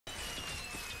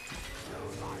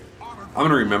I'm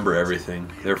gonna remember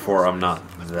everything. Therefore, I'm not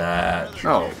that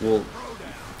drunk. Oh, well,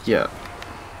 yeah.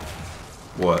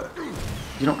 What?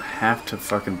 You don't have to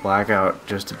fucking black out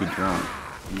just to be drunk.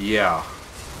 Yeah.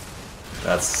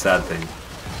 That's the sad thing.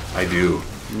 I do.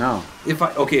 No. If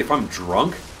I'm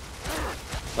drunk,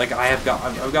 like I've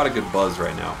got a good buzz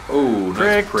right now. Oh,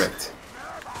 nice pricked.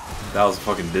 That was a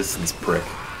fucking distance prick.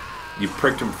 You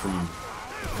pricked him from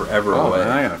forever away. Man,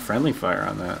 I got a friendly fire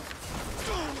on that.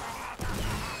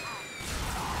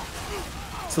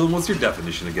 So then what's your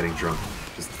definition of getting drunk?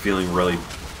 Just feeling really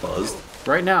buzzed?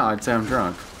 Right now, I'd say I'm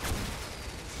drunk.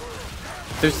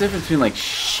 There's a difference between like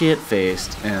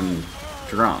shit-faced and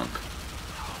drunk.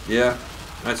 Yeah,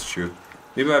 that's true.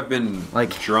 Maybe I've been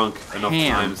like drunk enough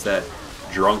times that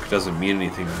drunk doesn't mean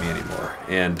anything to me anymore,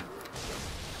 and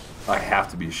I have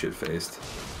to be shit-faced.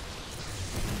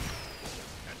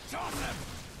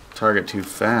 Target too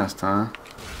fast, huh?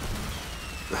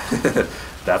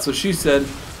 That's what she said.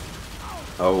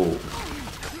 Oh.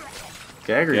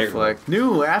 Gag reflect.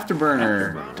 New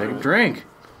afterburner. Take a drink.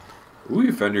 Ooh,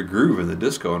 you found your groove in the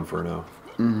disco inferno.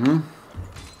 Mm-hmm.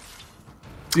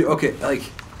 See, okay, like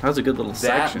that was a good little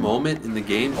section. That moment in the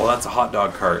game. Oh, that's a hot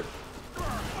dog cart.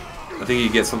 I think you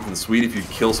get something sweet if you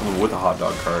kill someone with a hot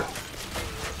dog cart.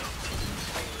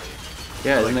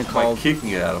 Yeah, isn't it called kicking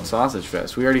it at them? Sausage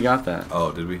Fest? We already got that.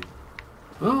 Oh, did we?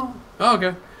 Oh,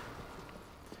 okay.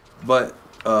 But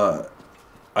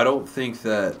I don't think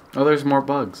that. Oh, there's more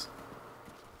bugs.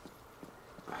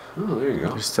 Oh, there you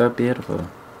go. They're so beautiful.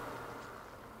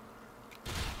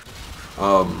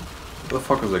 Where the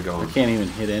fuck was I going? I can't even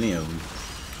hit any of them.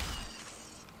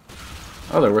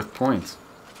 Oh, they're worth points.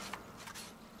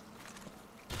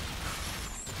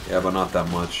 Yeah, but not that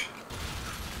much.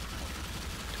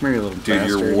 Come here, you little dude,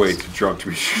 bastards. You're way too drunk to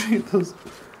be shooting those.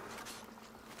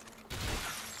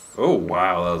 Oh,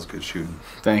 wow, that was good shooting.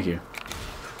 Thank you.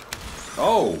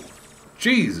 Oh,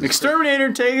 Jesus.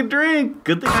 Exterminator, take a drink.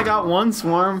 Good thing I got one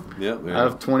swarm out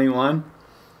of 21.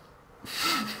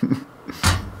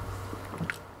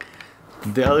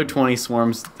 The other 20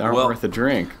 swarms aren't worth a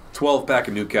drink. 12 pack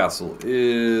of Newcastle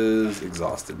is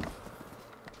exhausted.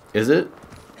 Is it?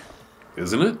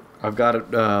 Isn't it? I've got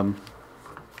it, about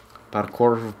a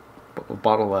quarter of a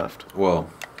bottle left. Well,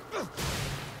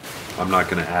 I'm not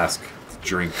going to ask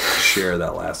to share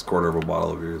that last quarter of a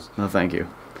bottle of yours. No, thank you.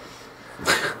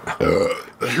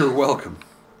 You're welcome.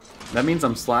 That means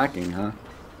I'm slacking, huh?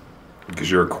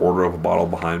 Because you're a quarter of a bottle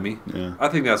behind me? Yeah. I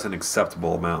think that's an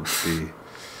acceptable amount to be,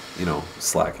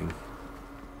 slacking.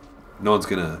 No one's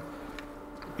going to,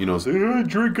 say, hey,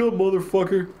 drink up,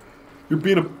 motherfucker. You're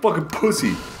being a fucking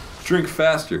pussy. Drink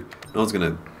faster. No one's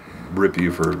going to rip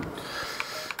you for...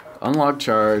 Unlock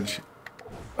charge.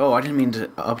 Oh, I didn't mean to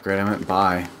upgrade. I meant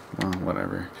buy. Well,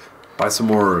 whatever. Buy some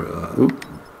more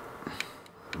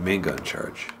main gun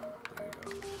charge.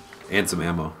 There you go. And some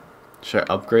ammo. Should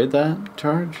I upgrade that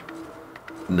charge?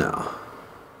 No.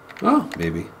 Oh,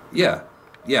 maybe. Yeah.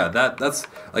 Yeah, that's...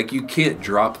 Like, you can't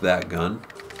drop that gun.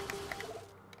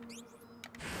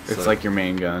 It's like your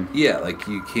main gun. Yeah, like,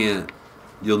 you can't...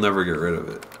 You'll never get rid of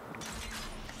it.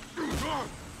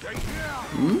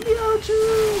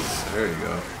 There you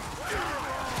go.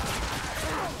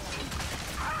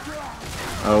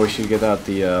 Oh, we should get out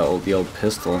the old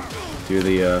pistol. Do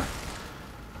the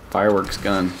fireworks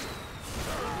gun.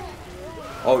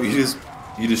 Oh,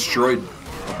 you destroyed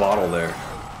a bottle there.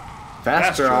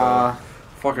 Fast draw.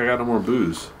 Fuck, I got no more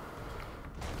booze.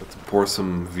 Let's pour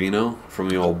some vino from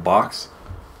the old box.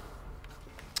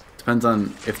 Depends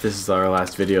on if this is our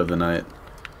last video of the night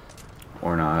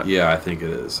or not. Yeah, I think it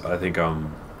is. I think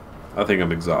I'm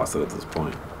exhausted at this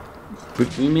point.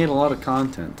 We made a lot of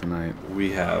content tonight.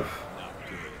 We have.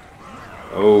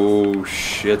 Oh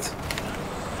shit.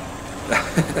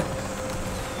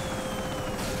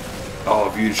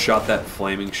 Oh, if you shot that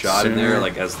flaming shot in there,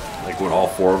 like when all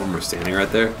four of them are standing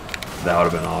right there, that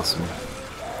would have been awesome.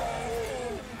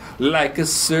 Like a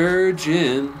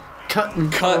surgeon, cut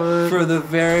for the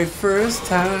very first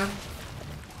time.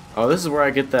 Oh, this is where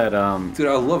I get that dude,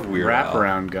 I love Weird Al.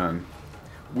 wraparound gun.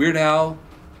 Weird Al,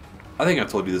 I think I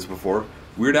told you this before.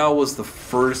 Weird Al was the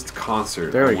first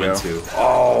concert I went to.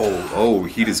 Oh,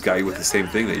 he just got you with the same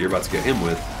thing that you're about to get him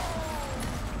with.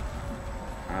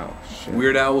 Oh, shit.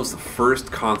 Weird Al was the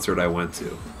first concert I went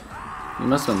to. You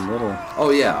must have been little.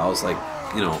 Oh, yeah, I was like,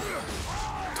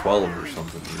 12 or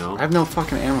something, I have no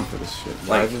fucking ammo for this shit.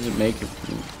 Why did it make it?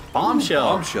 Bombshell!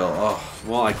 Bombshell, oh,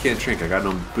 well, I can't drink, I got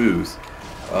no booze.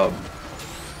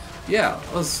 Yeah,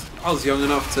 I was young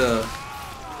enough to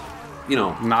you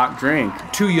know, not drink.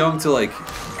 too young to like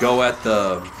go at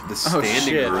the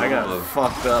standing room I got of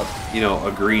fucked up. you know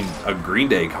a Green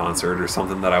Day concert or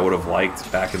something that I would have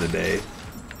liked back in the day,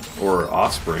 or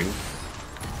Offspring.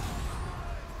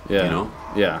 Yeah. You know.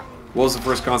 Yeah. What was the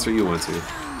first concert you went to?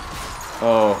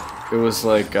 Oh, it was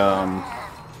like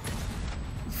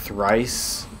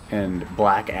Thrice and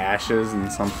Black Ashes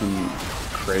and something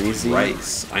crazy.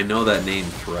 Thrice. I know that name,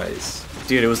 Thrice.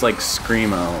 Dude, it was like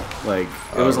screamo. Like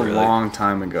it was really? a long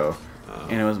time ago,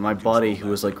 and it was my buddy who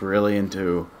was like really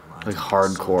into like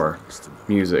hardcore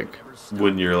music.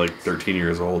 When you're like 13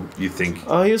 years old, you think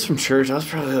Oh, he was from church. I was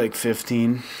probably like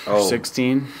 15 or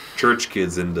 16. church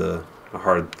kids into a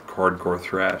hardcore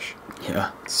thrash.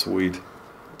 Yeah. Sweet.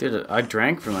 Dude, I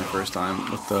drank for my first time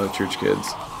with the church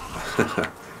kids.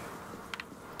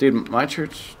 Dude, my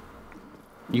church.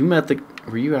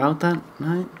 Were you out that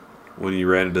night? When you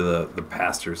ran into the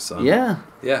pastor's son. Yeah.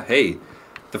 Yeah, hey.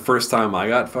 The first time I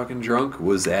got fucking drunk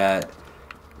was at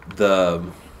the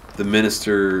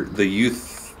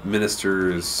youth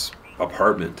minister's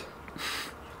apartment.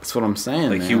 That's what I'm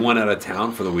saying, Like, man. he went out of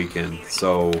town for the weekend,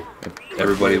 so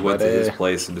everybody went to his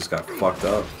place and just got fucked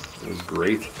up. It was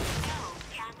great.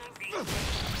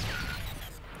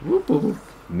 Whoop, whoop, whoop.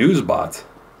 Newsbot.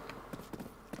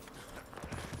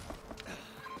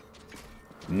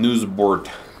 Newsbort.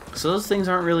 So those things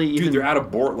aren't really even... Dude, they're out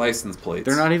of Bort license plates.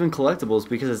 They're not even collectibles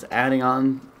because it's adding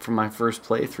on from my first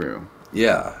playthrough.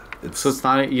 Yeah. So it's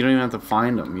not... You don't even have to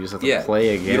find them. You just have to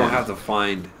play again. You don't have to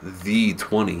find the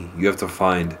 20. You have to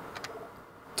find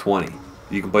 20.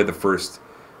 You can play the first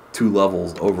 2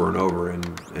 levels over and over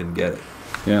and get it.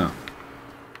 Yeah.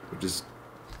 Which is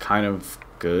kind of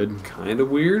good. Kind of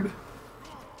weird.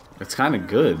 It's kind of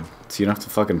good. So you don't have to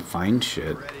fucking find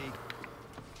shit.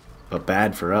 But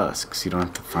bad for us, because you don't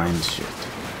have to find shit.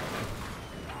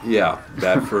 Yeah,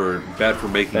 bad for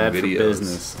making bad videos. For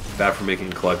business. Bad for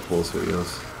making collectibles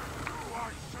videos.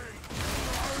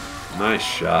 Nice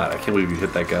shot. I can't believe you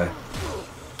hit that guy.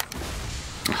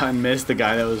 I missed the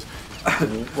guy that was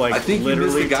like I think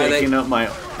literally you missed the guy taking up my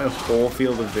whole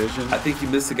field of vision. I think you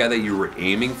missed the guy that you were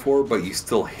aiming for, but you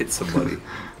still hit somebody.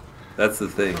 That's the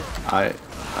thing. I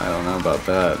don't know about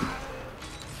that.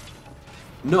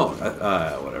 No,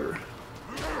 whatever.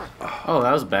 Oh,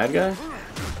 that was a bad guy?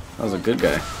 That was a good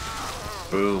guy.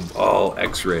 Boom. Oh,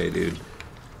 X-ray, dude.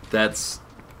 That's...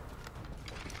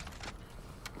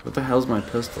 What the hell's my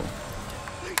pistol?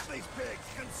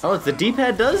 Oh, the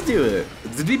D-pad does do it.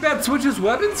 The D-pad switches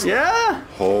weapons? Yeah.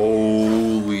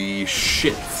 Holy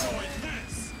shit.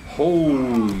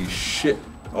 Holy shit.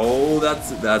 Oh,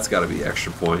 that's got to be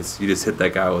extra points. You just hit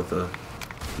that guy with the...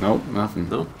 Nope, nothing.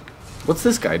 No. What's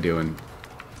this guy doing?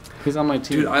 He's on my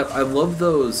team. Dude, I love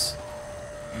those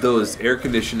air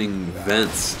conditioning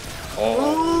vents.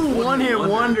 Oh, one hit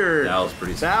wonder. That was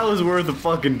pretty sweet. That was worth a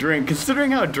fucking drink.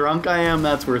 Considering how drunk I am,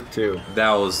 that's worth 2.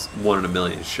 That was 1 in a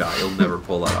million shot. You'll never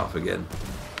pull that off again.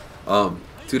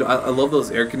 Dude, I love those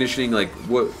air conditioning, like,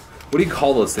 what do you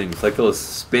call those things? Like those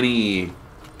spinny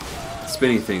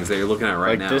things that you're looking at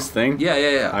right now. Like this thing?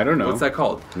 Yeah. I don't know. What's that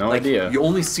called? No idea. You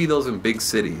only see those in big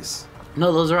cities.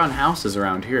 No, those are on houses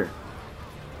around here.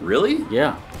 Really?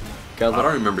 Yeah. I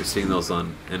don't remember seeing those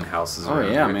in houses Oh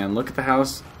around yeah, here. man. Look at the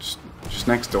house just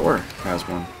next door has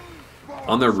one.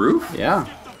 On their roof? Yeah.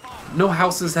 No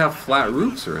houses have flat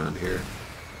roofs around here.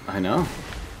 I know.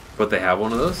 But they have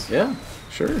one of those? Yeah,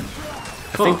 sure.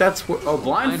 I think that's what... Oh,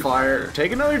 blind fire.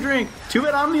 Take another drink. Too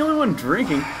bad I'm the only one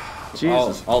drinking.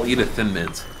 Jesus. I'll eat a Thin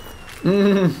Mint.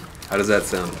 How does that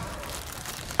sound?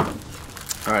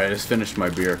 Alright, I just finished my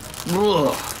beer.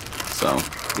 Ugh. So.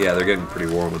 Yeah, they're getting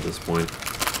pretty warm at this point.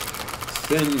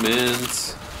 Thin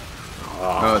Mint.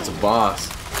 Oh, it's a boss.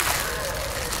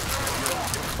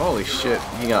 Holy shit,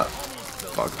 he got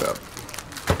fucked up.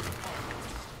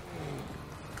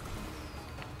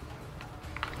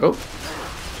 Oh.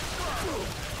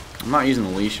 I'm not using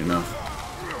the leash enough.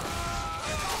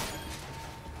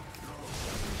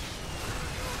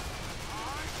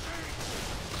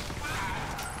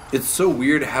 It's so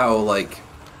weird how, like,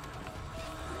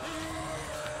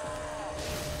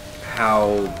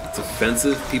 how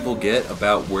defensive people get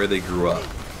about where they grew up.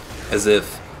 As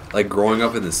if, like, growing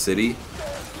up in the city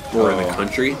or in the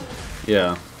country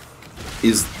Yeah.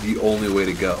 is the only way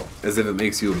to go. As if it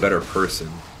makes you a better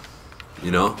person.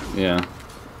 You know? Yeah.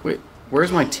 Wait,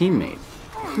 where's my teammate?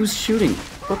 Who's shooting?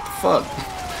 What the fuck?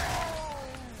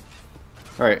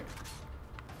 Alright.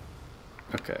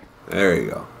 Okay. There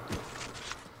you go.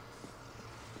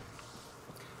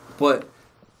 But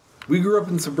we grew up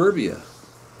in suburbia.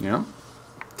 Yeah?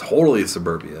 Totally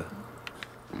suburbia.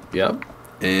 Yep.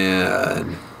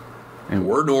 And And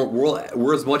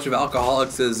we're as much of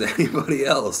alcoholics as anybody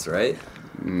else, right?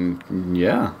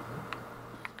 Yeah.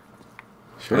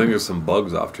 Sure. I think there's some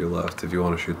bugs off to your left if you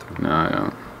want to shoot them. No, I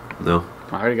don't. No?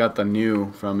 I already got the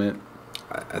new from it.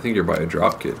 I think you're by a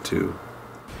drop kit, too.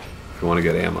 If you want to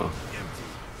get ammo.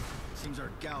 Seems our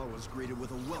gala was greeted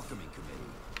with a welcoming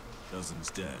committee.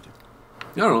 Dozens dead.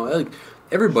 I don't know. Like,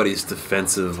 everybody's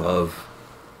defensive of,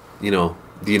 you know,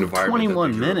 the environment.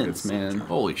 21 minutes, man.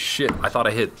 Holy shit. I thought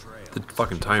I hit the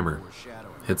fucking timer.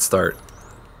 Hit start.